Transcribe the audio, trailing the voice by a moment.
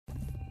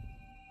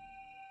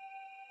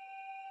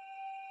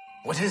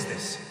What is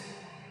this?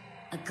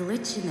 A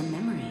glitch in the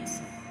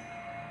memories.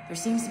 There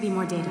seems to be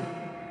more data.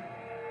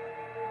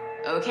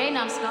 Okay,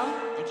 Numbskull.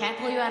 I can't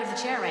pull you out of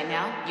the chair right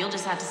now. You'll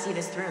just have to see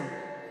this through.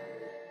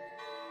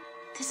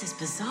 This is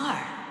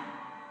bizarre.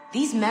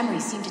 These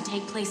memories seem to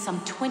take place some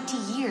 20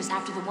 years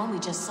after the one we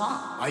just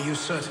saw. Are you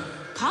certain?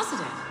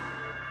 Positive.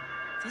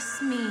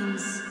 This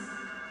means...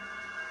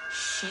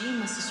 Shay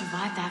must have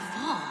survived that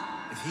fall.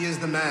 If he is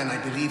the man I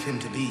believe him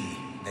to be,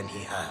 then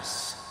he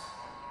has.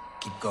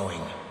 Keep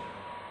going.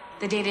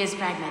 The data is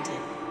fragmented.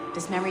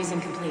 This memory is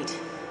incomplete.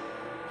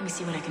 Let me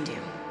see what I can do.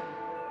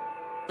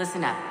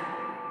 Listen up.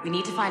 We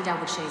need to find out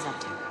what Shay's up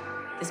to.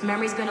 This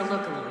memory's gonna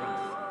look a little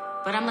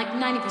rough, but I'm like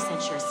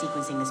 90% sure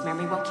sequencing this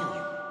memory won't kill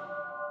you.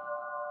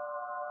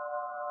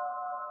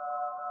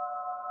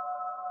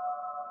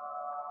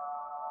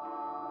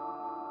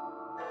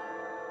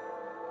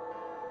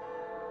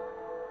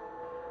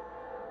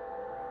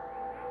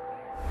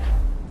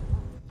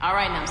 All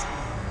right, Numbskull.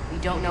 We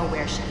don't know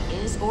where Shay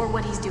is or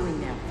what he's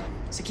doing there,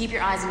 so keep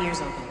your eyes and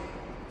ears open.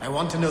 I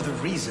want to know the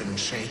reason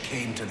Shay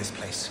came to this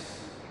place.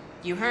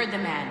 You heard the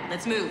man.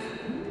 Let's move.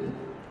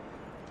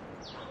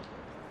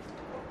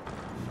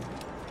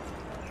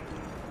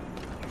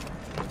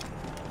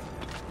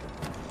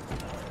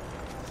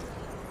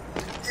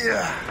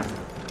 Yeah.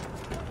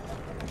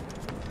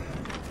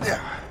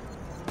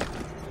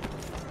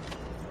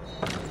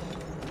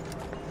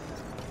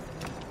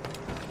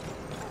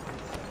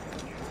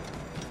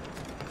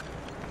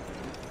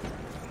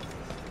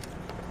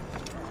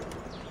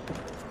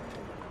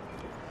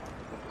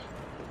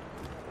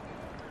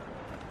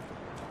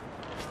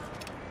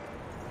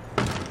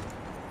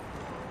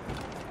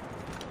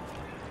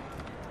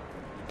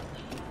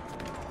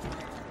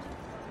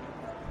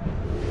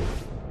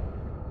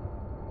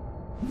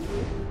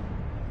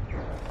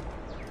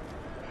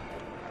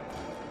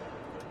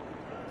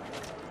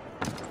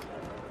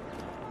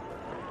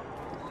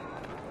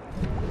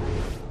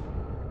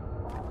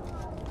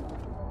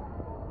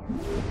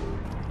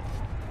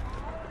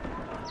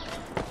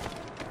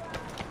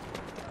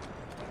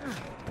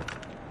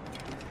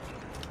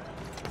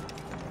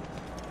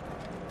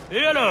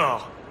 Et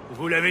alors?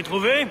 Vous l'avez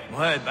trouvé?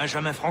 Ouais,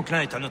 Benjamin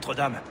Franklin est à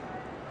Notre-Dame.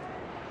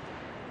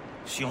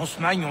 Si on se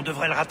magne, on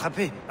devrait le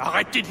rattraper.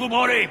 Arrêtez de vous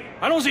branler!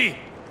 Allons-y!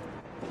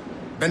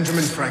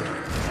 Benjamin Franklin.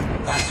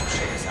 That's what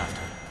Shay is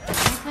after.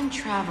 Franklin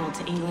traveled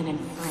to England and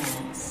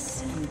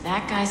France, and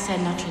that guy said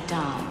Notre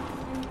Dame.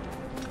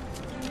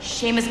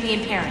 Shay must be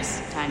in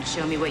Paris. Time to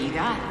show me what you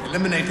got.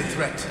 Eliminate the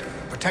threat.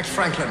 Protect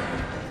Franklin.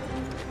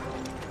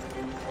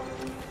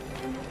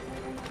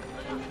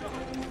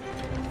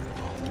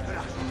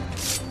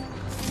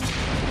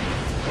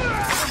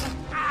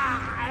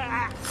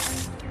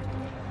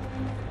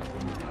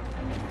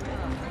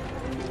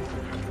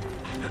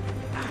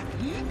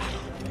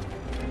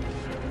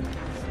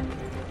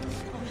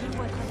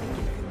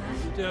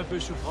 C'était un peu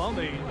souffrant,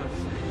 mais...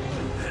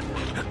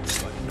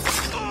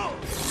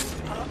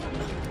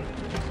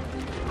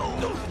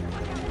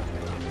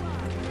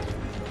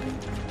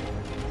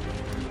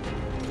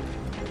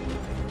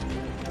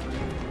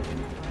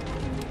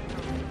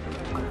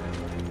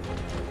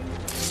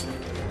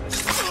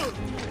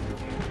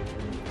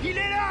 Il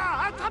est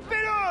là!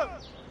 Attrapez-le!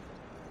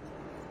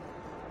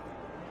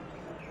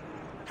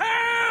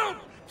 Help!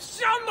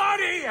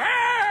 Somebody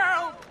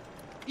help!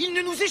 Il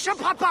ne nous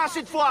échappera pas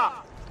cette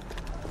fois!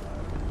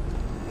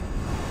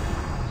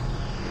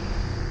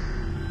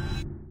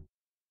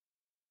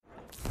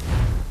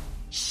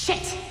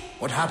 Shit!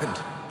 What happened?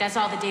 That's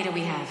all the data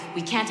we have.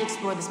 We can't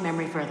explore this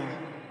memory further.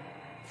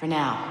 For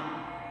now.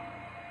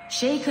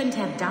 Shay couldn't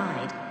have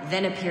died,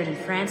 then appeared in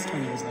France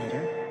 20 years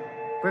later.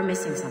 We're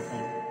missing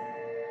something.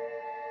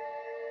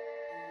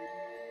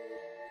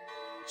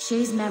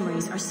 Shay's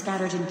memories are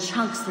scattered in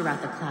chunks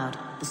throughout the cloud.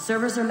 The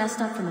servers are messed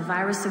up from the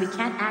virus, so we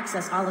can't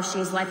access all of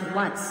Shay's life at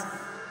once.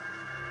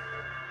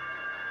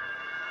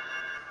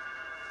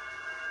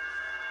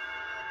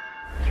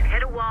 You've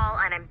hit a wall,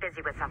 and I'm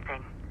busy with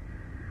something.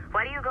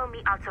 Why do you go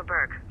meet Otto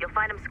Berg? You'll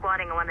find him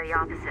squatting in one of the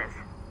offices.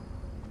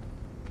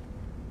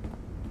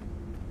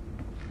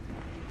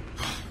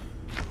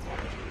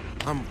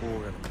 I'm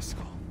bored of this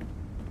call.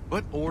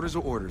 But orders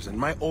are orders, and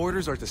my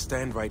orders are to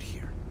stand right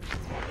here.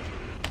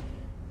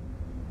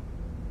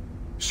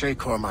 Shay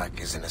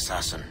Cormac is an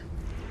assassin.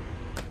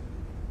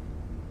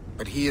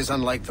 But he is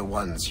unlike the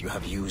ones you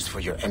have used for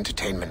your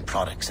entertainment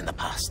products in the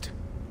past.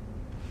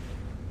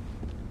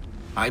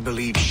 I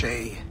believe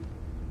Shay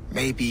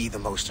may be the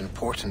most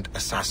important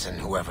assassin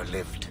who ever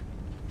lived.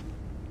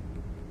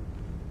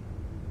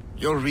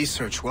 Your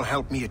research will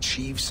help me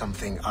achieve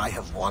something I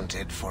have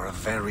wanted for a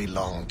very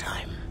long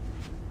time.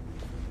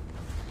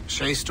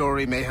 Shay's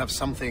story may have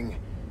something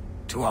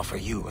to offer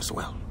you as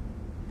well.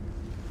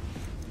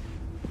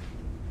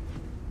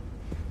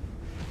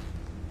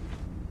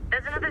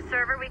 There's another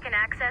server we can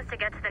access to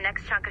get to the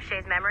next chunk of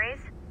Shay's memories.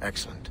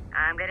 Excellent.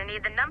 I'm gonna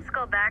need the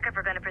numbskull back if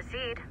we're gonna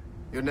proceed.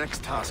 Your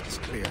next task is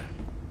clear.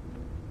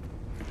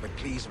 But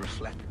please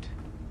reflect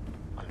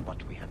on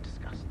what we have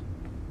discussed.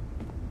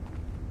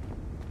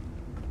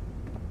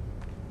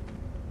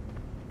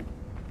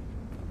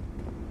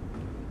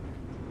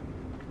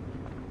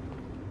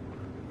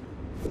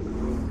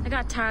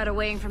 got tired of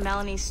waiting for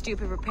Melanie's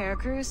stupid repair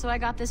crew, so I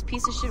got this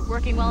piece of shit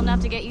working well enough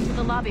to get you to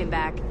the lobby and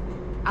back.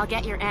 I'll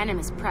get your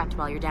Animus prepped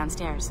while you're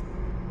downstairs.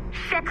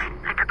 Shit!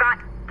 I forgot.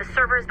 The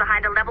server is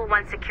behind a level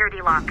 1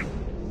 security lock.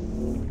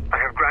 I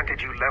have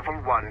granted you level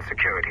 1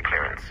 security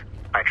clearance.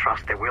 I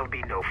trust there will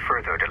be no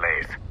further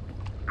delays.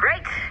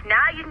 Great!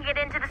 Now you can get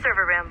into the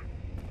server room.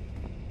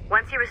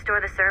 Once you restore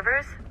the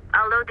servers,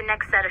 I'll load the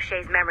next set of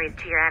Shay's memories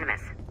to your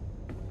Animus.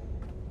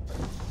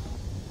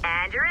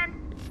 And you're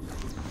in.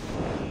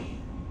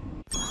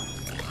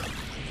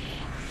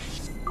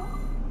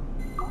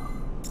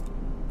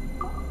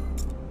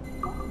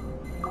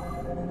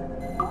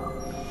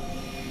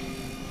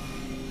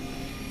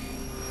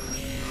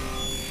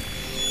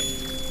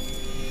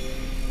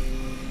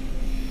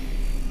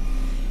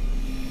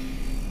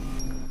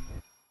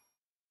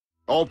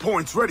 All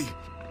points ready.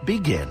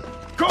 Begin.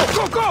 Go,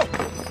 go, go!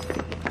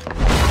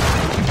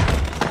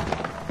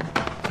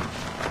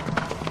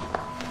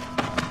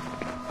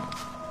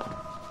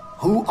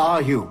 Who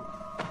are you?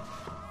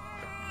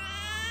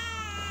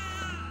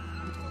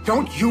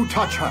 Don't you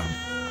touch her!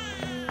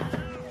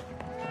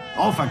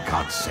 Oh, for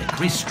God's sake,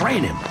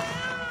 restrain him.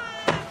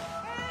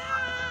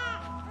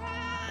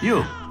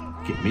 You,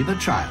 give me the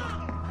child.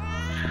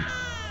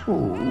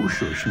 Oh,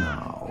 shush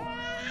now.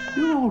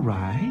 You're all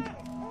right.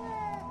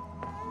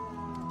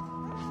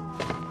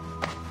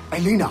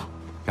 Elena!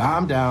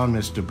 Calm down,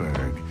 Mr.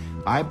 Berg.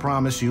 I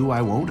promise you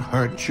I won't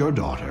hurt your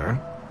daughter.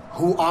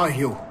 Who are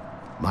you?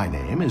 My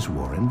name is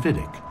Warren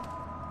Vidic.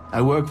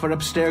 I work for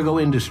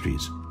Abstergo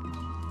Industries.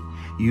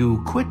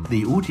 You quit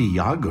the Uti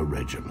Yaga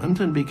regiment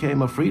and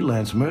became a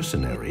freelance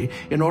mercenary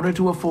in order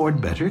to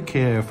afford better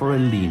care for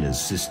Elena's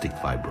cystic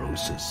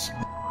fibrosis.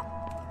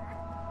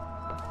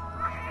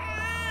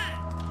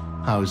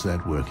 How's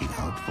that working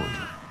out for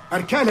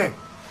you? Arkele!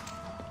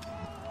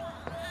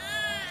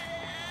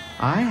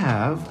 I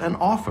have an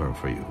offer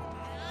for you.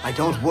 I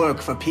don't work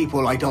for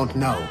people I don't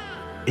know.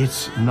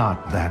 It's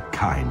not that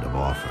kind of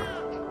offer.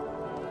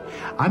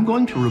 I'm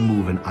going to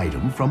remove an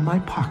item from my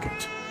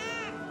pocket.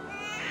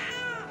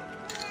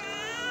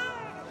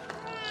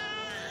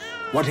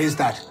 What is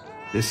that?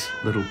 This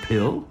little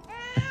pill?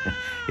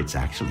 It's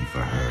actually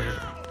for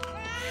her.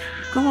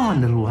 Go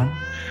on, little one.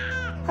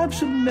 Have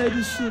some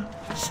medicine.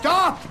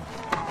 Stop!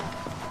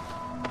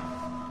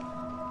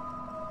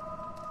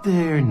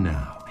 There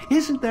now.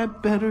 Isn't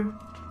that better?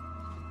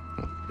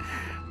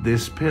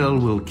 This pill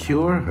will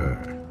cure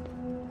her.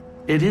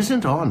 It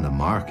isn't on the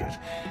market,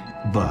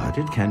 but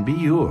it can be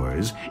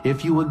yours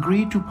if you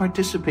agree to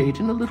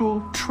participate in a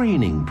little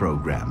training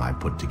program I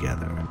put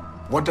together.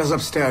 What does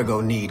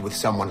Abstergo need with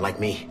someone like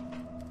me?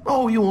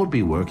 Oh, you won't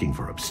be working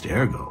for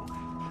Abstergo.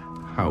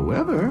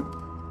 However,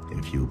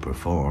 if you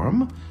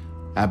perform,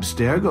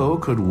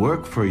 Abstergo could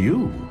work for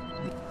you.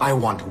 I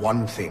want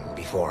one thing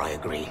before I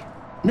agree.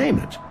 Name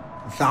it.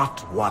 That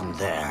one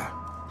there.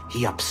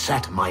 He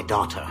upset my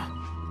daughter.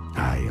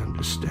 I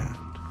understand.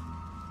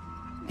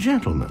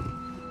 Gentlemen,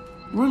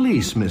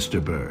 release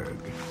Mr. Berg.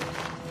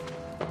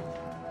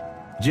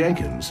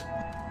 Jenkins,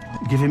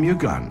 give him your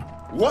gun.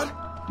 What?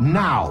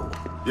 Now!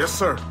 Yes,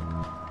 sir.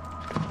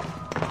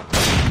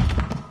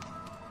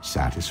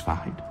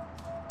 Satisfied?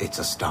 It's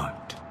a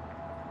start.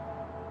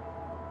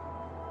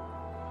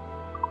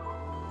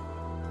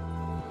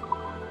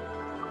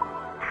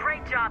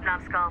 Great job,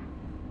 Numbskull.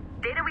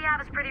 Data we have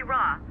is pretty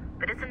raw,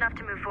 but it's enough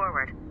to move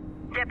forward.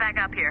 Get back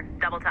up here.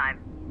 Double time.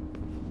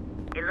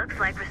 It looks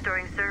like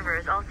restoring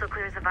servers also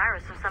clears the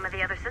virus from some of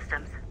the other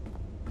systems.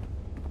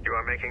 You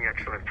are making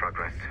excellent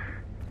progress.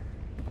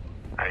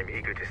 I am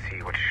eager to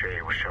see what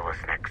Shay will show us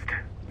next.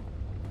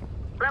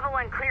 Level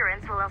 1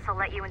 clearance will also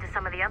let you into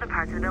some of the other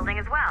parts of the building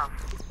as well,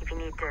 if you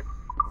need to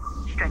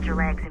stretch your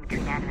legs in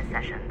between Animus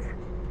sessions.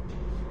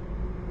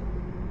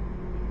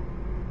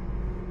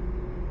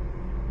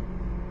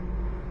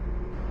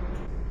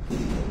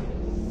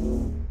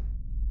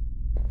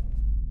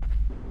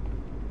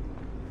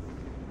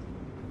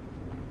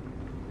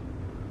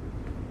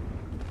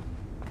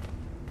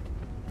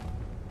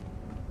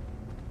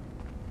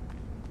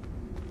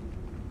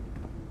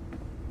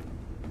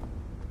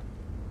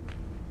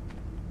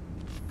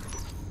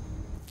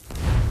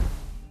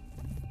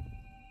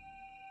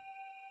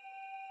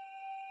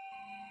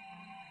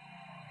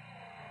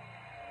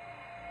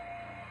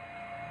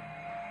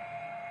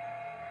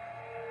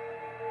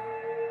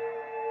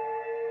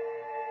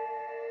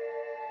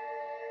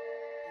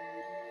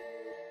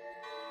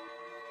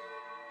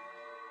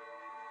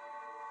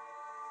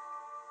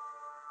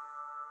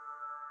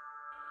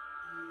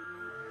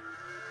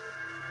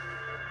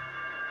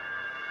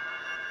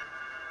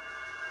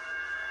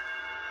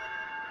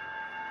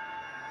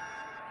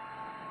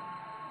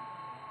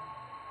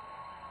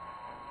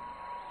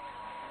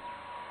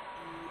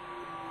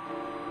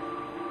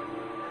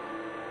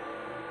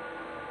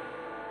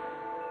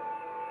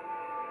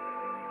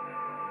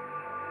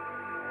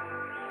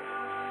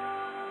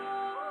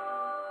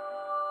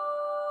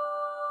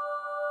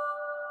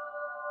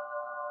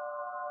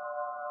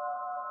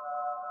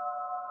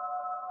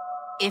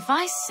 If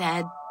I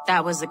said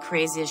that was the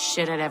craziest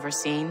shit I'd ever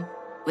seen,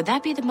 Would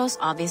that be the most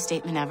obvious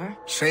statement ever?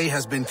 Shay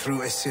has been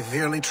through a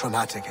severely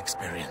traumatic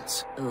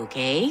experience.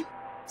 Okay.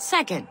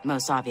 Second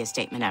most obvious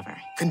statement ever.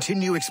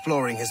 Continue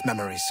exploring his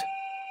memories.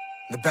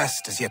 The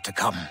best is yet to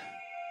come.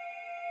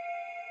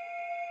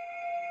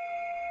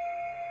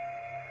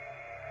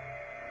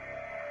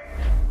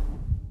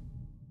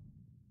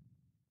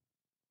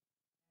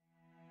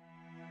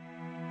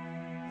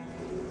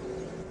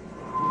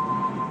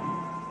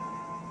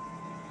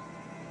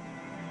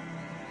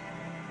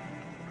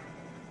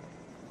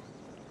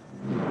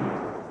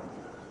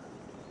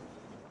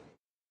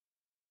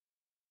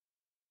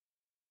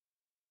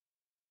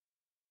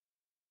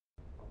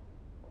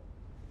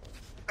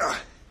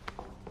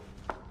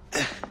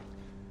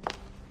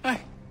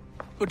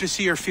 Good to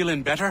see you're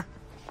feeling better.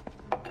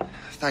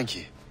 Thank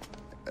you.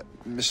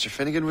 Mr.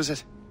 Finnegan, was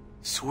it?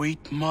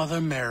 Sweet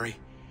Mother Mary.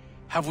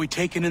 Have we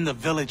taken in the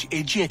village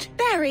idiot?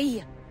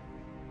 Barry!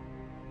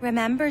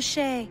 Remember,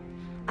 Shay,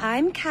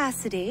 I'm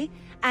Cassidy,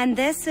 and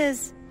this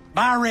is...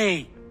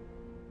 Barry!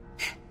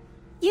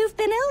 You've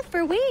been ill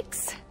for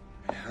weeks.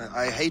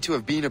 I hate to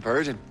have been a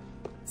burden.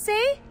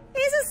 See?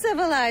 He's a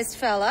civilized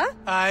fella.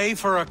 Aye,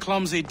 for a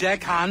clumsy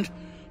deckhand.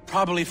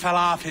 Probably fell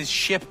off his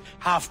ship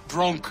half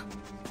drunk.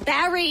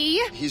 Barry!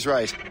 He's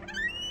right.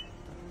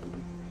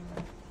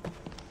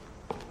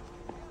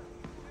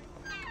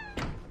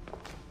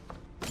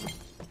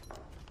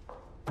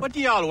 What do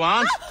y'all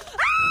want?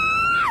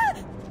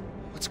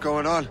 What's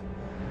going on?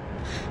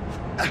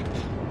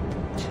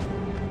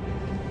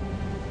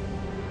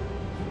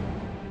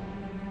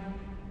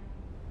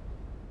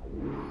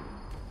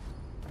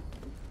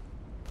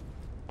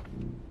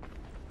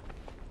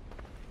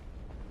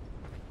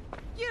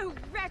 You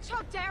wretch,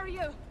 how dare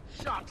you!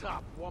 Shut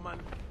up, woman.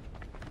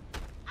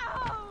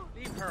 Ow!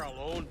 Leave her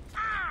alone.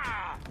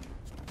 Ah!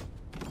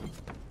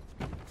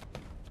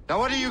 Now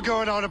what are you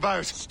going on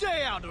about?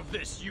 Stay out of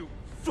this, you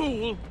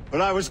fool!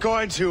 Well, I was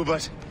going to,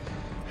 but...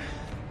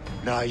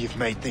 Now you've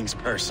made things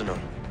personal.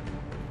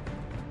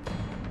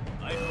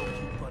 I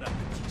hope you put up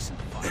a decent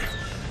fight.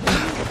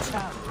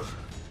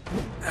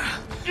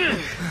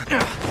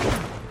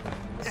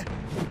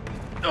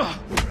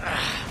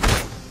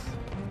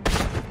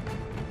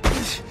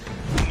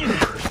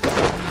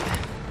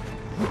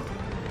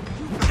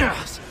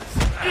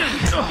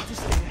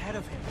 Just stay ahead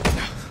of him.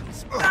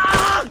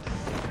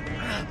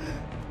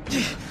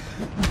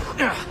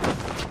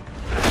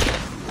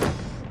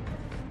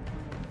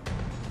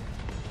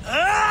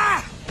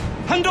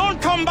 And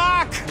don't come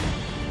back!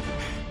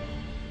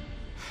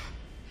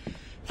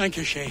 Thank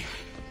you, Shay.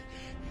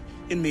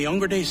 In my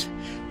younger days,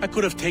 I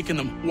could have taken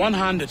them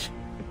one-handed.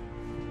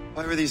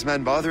 Why were these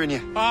men bothering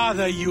you? Ah,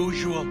 the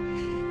usual.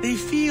 They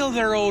feel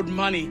they're owed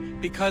money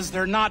because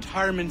they're not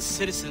harming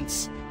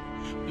citizens.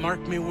 Mark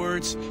me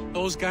words,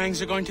 those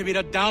gangs are going to be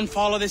the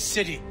downfall of this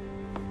city.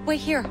 Wait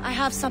here, I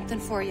have something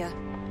for you.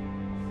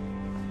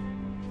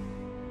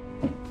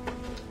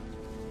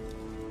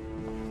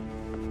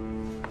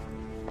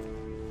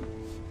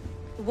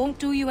 It won't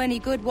do you any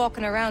good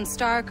walking around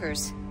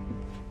Starkers.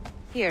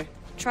 Here,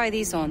 try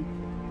these on.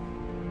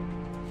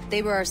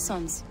 They were our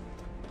sons.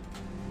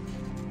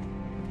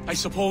 I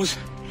suppose,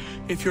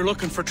 if you're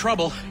looking for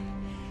trouble,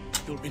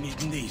 you'll be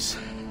needing these.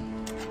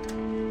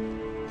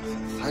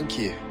 Thank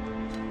you.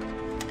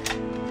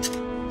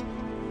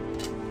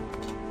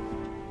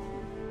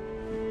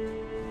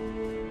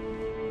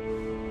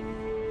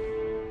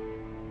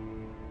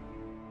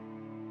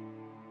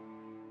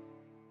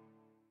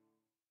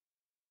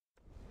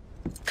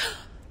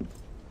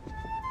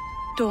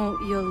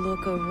 Don't you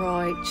look a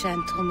right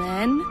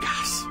gentleman?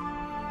 Gas.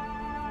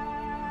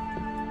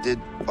 Did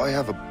I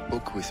have a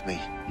book with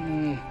me?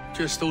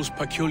 Just those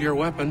peculiar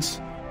weapons.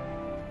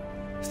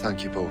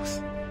 Thank you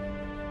both.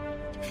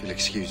 If you'll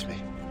excuse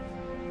me.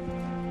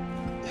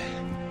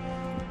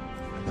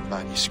 The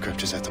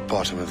manuscript is at the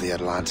bottom of the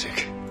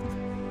Atlantic.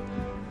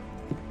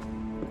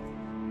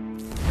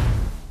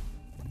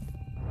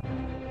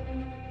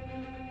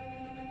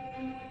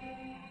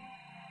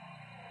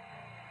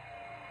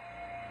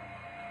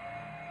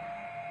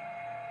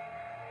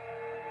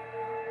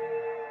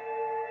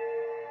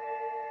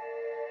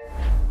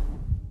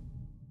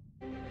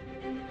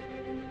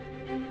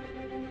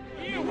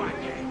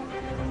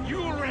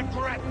 You'll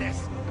regret this.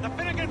 The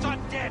Finnegans are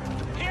dead.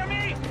 Hear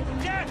me?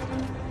 Dead!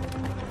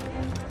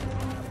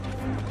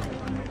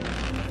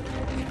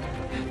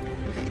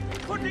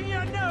 Putting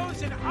your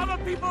nose in other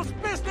people's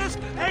business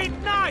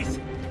ain't nice!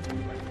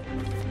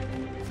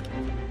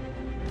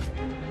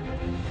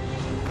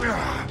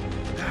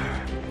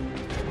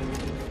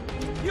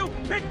 You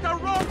picked the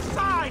wrong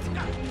side!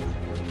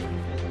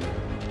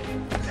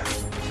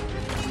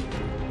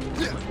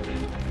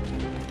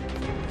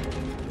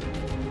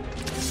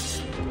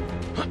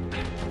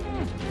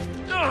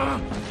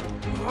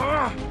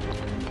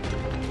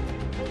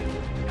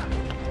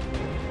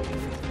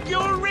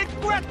 You'll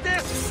regret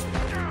this!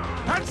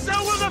 And so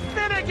will the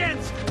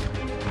Finnegans!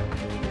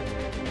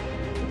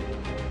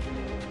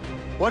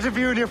 What have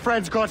you and your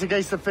friends got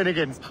against the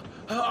Finnegans?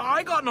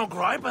 I got no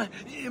gripe.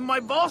 My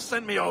boss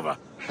sent me over.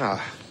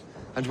 Ah,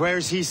 and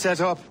where's he set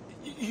up?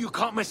 You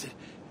can't miss it.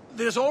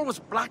 There's always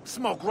black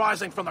smoke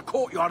rising from the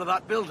courtyard of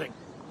that building.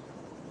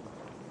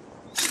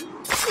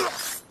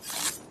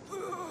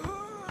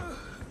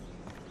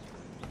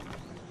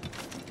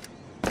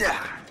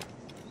 Yeah.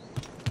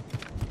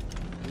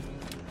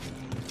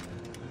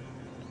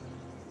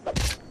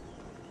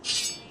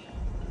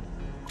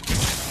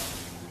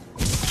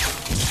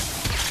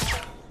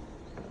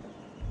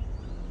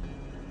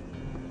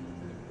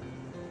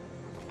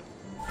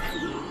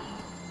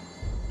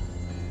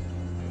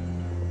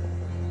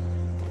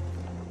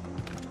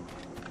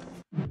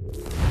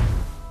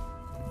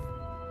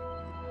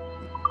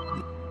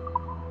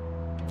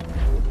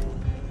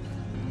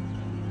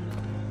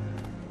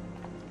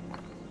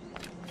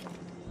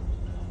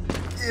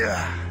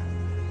 Yeah.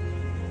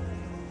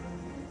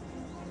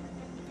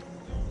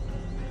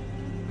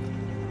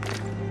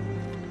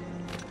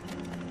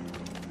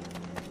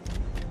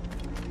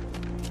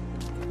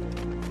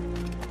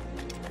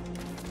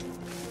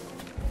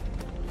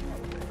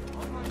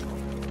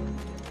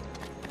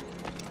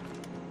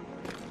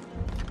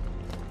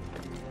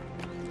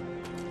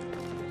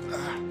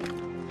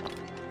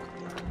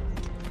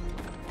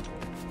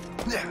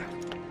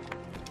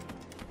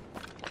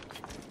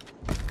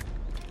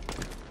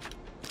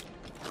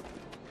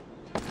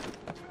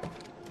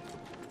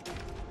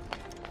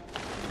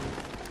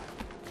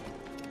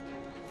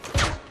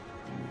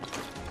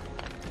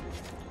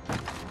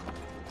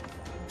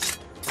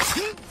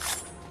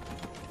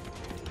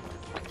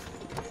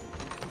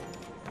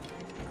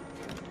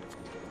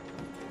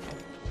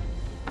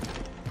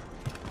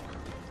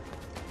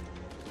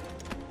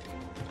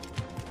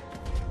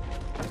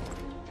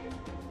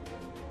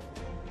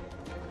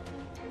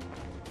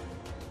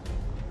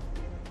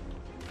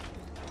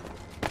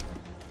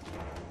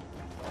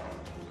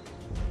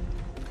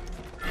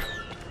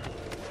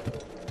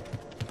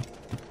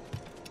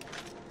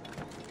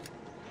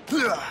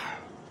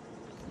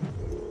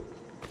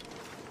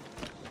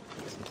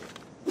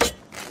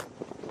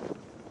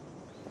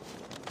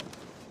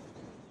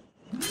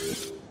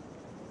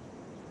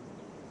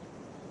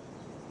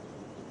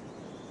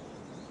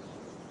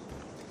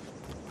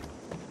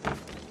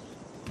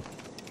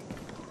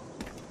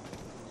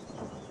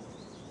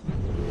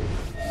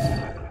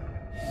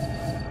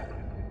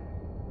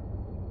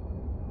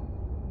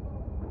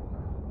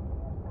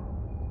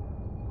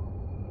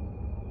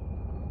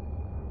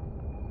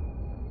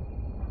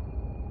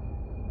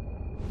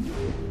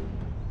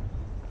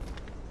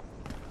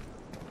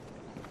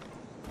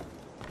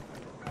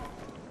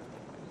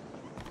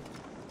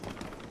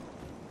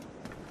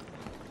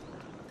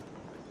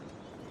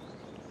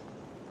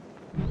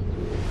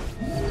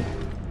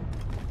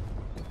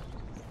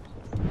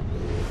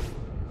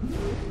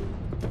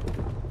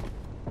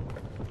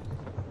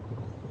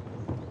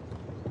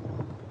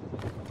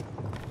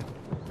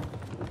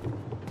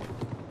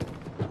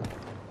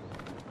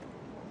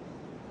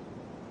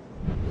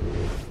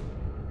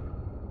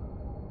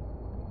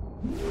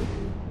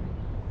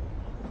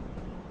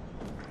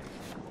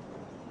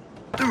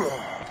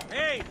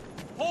 Hey,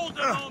 hold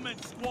a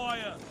moment,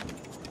 Squire.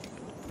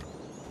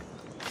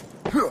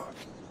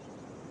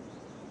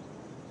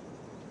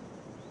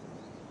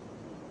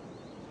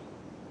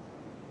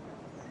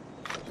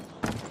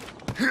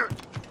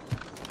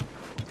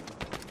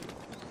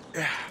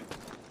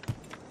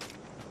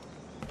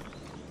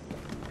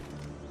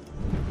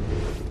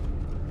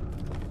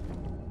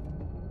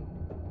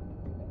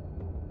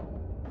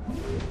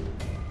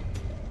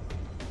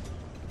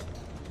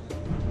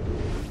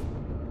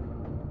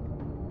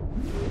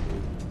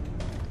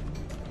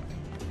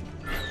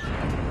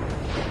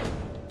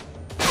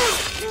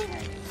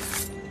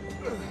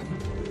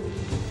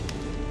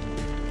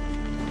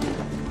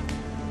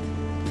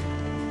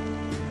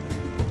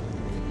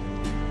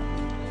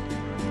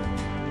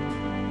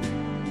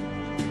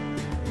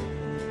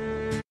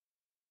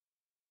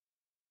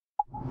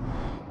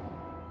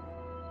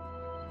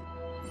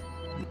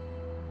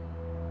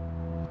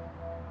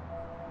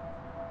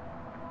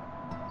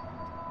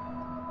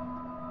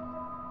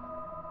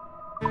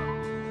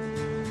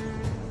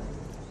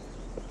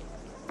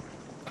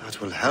 That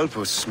will help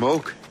us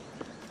smoke.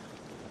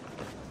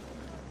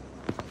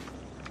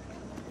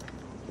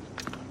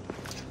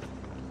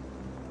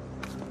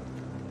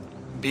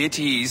 Be at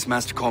ease,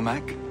 Master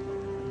Cormac.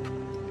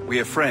 We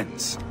are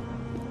friends.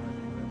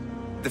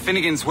 The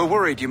Finnegans were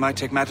worried you might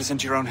take matters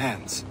into your own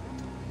hands.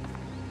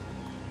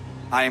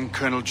 I am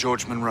Colonel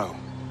George Monro.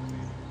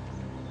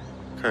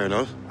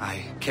 Colonel?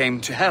 I came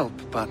to help,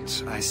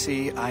 but I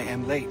see I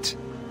am late.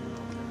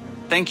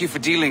 Thank you for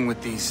dealing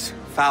with these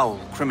foul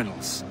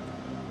criminals.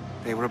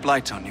 They were a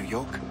blight on New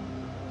York.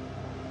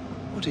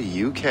 What do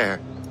you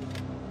care?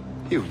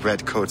 You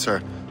redcoats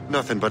are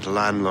nothing but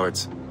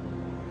landlords.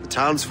 The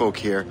townsfolk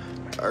here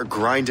are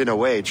grinding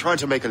away, trying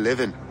to make a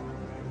living.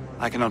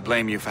 I cannot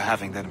blame you for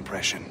having that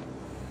impression.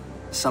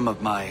 Some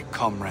of my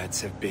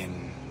comrades have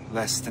been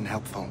less than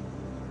helpful.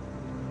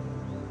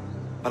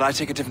 But I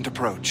take a different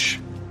approach.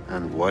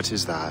 And what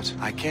is that?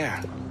 I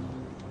care.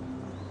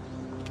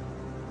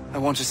 I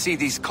want to see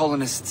these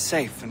colonists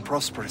safe and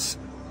prosperous.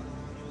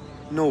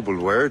 Noble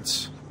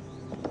words.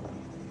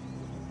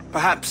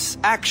 Perhaps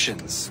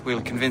actions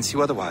will convince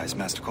you otherwise,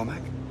 Master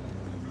Cormac.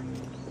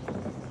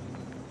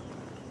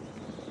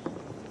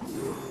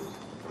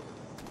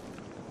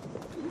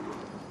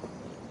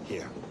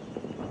 Here,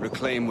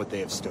 reclaim what they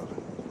have stolen.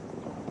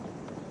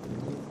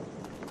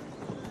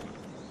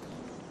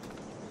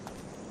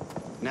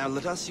 Now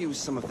let us use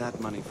some of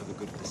that money for the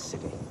good of the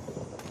city.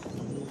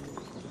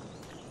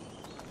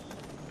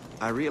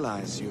 I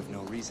realize you have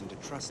no reason to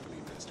trust me,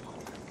 Master Cormac.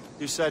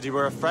 You said you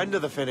were a friend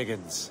of the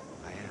Finnegans.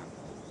 I am.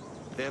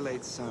 Their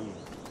late son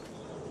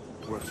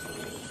worked for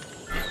me.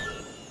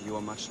 You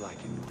are much like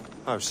him.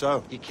 How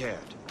so? He cared,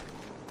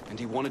 and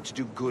he wanted to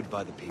do good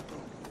by the people.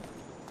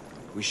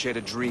 We shared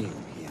a dream,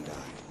 he and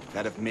I,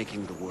 that of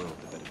making the world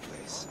a better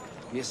place.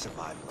 Mere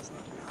survival is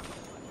not enough.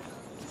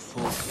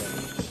 Full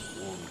clothes,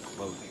 warm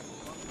clothing.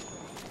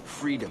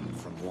 Freedom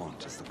from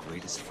want is the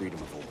greatest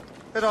freedom of all.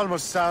 It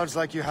almost sounds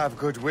like you have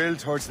goodwill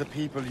towards the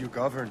people you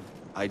govern.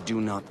 I do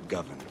not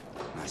govern,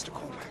 Master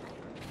Cormac.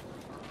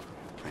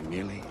 I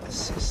merely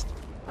assist.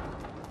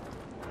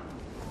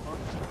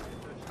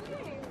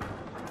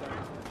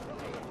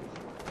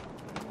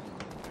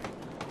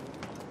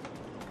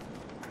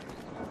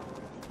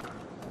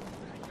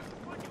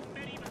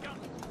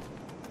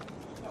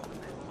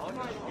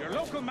 Your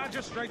local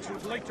magistrates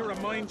would like to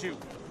remind you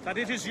that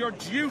it is your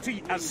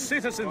duty as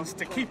citizens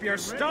to keep your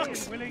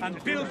stocks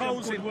and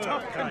bilboes in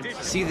top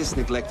condition. See this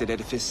neglected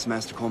edifice,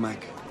 Master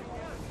Cormac?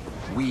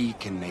 We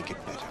can make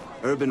it better.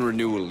 Urban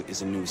renewal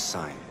is a new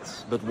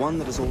science, but one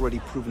that has already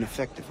proven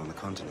effective on the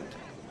continent.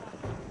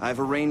 I've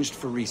arranged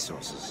for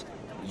resources.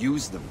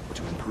 Use them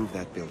to improve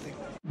that building.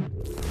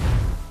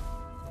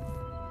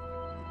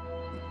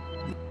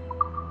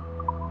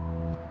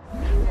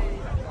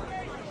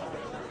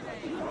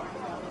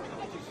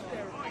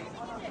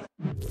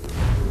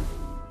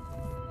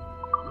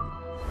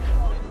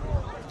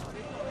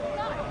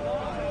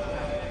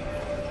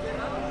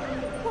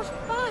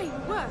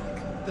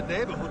 The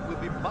neighborhood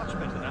will be much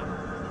better now.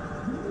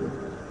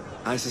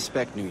 I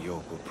suspect New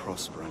York will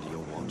prosper under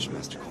your watch,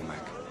 Master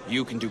Cormac.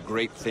 You can do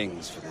great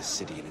things for this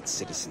city and its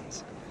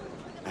citizens.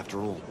 After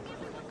all,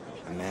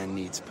 a man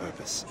needs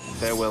purpose.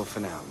 Farewell for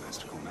now,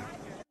 Master Cormac.